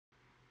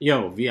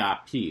Yo,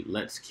 VIP,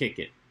 let's kick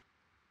it.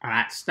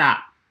 Alright, stop,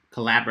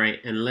 collaborate,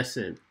 and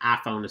listen.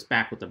 iPhone is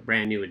back with a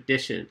brand new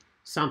edition.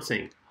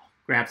 Something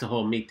grabs a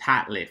hold of me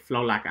tightly,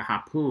 flow like a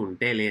harpoon,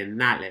 daily and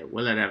nightly.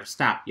 Will it ever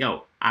stop?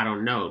 Yo, I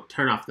don't know.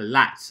 Turn off the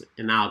lights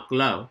and I'll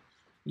glow.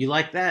 You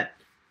like that?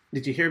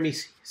 Did you hear me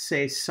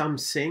say some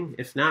sing?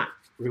 If not,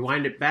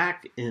 rewind it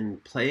back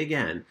and play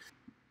again.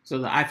 So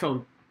the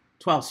iPhone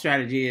 12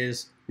 strategy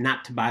is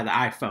not to buy the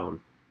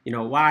iPhone. You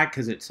know why?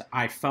 Because it's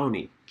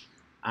iPhony.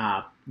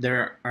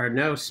 There are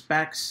no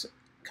specs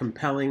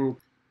compelling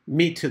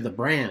me to the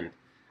brand.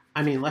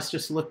 I mean, let's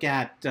just look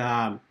at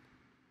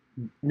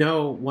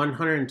no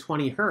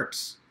 120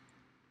 hertz.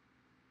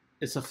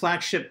 It's a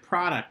flagship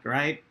product,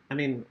 right? I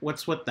mean,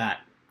 what's with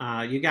that?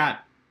 You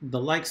got the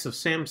likes of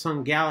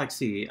Samsung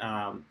Galaxy,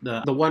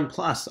 the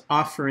OnePlus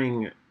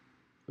offering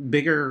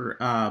bigger,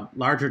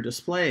 larger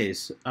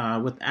displays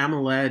with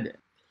AMOLED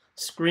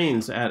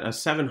screens at a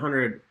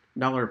 $700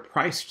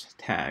 price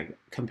tag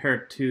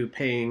compared to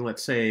paying,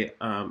 let's say,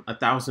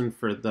 $1,000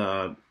 for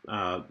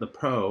the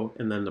Pro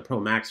and then the Pro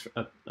Max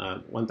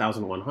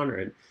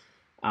 1,100.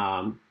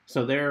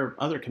 So there are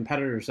other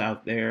competitors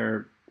out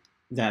there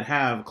that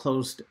have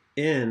closed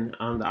in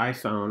on the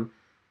iPhone,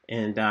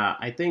 and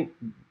I think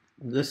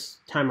this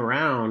time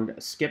around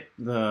skip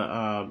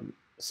the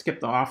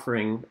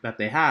offering that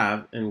they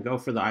have and go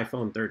for the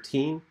iPhone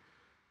 13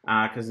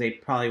 because they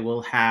probably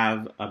will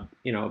have a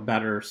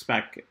better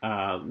spec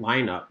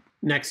lineup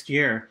next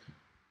year.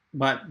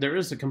 But there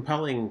is a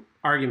compelling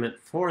argument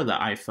for the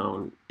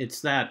iPhone.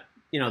 It's that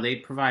they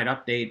provide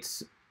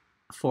updates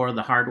for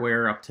the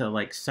hardware up to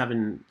like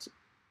 7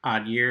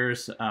 odd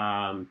years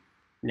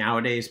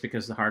nowadays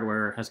because the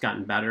hardware has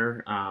gotten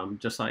better,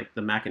 just like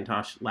the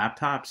Macintosh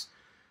laptops.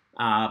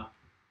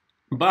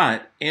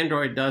 But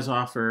Android does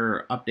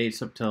offer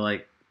updates up to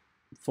like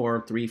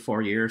 4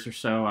 years or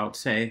so, I would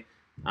say.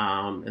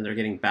 And they're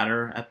getting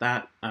better at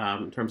that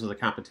in terms of the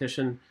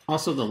competition.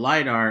 Also, the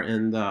LiDAR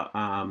and the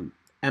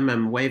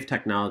mmWave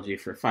technology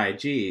for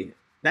 5G,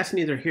 that's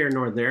neither here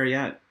nor there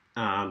yet.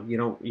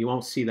 You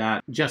won't see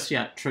that just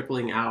yet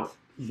trickling out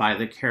by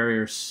the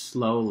carriers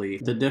slowly.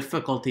 The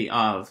difficulty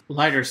of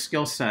LiDAR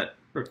skill set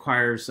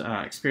requires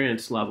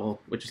experience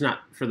level, which is not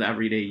for the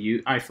everyday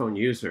iPhone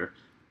user.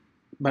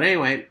 But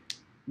anyway,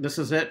 this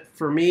is it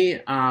for me.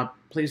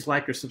 Please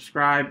like or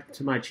subscribe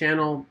to my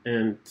channel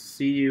and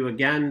see you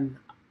again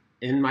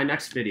in my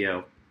next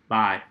video.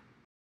 Bye.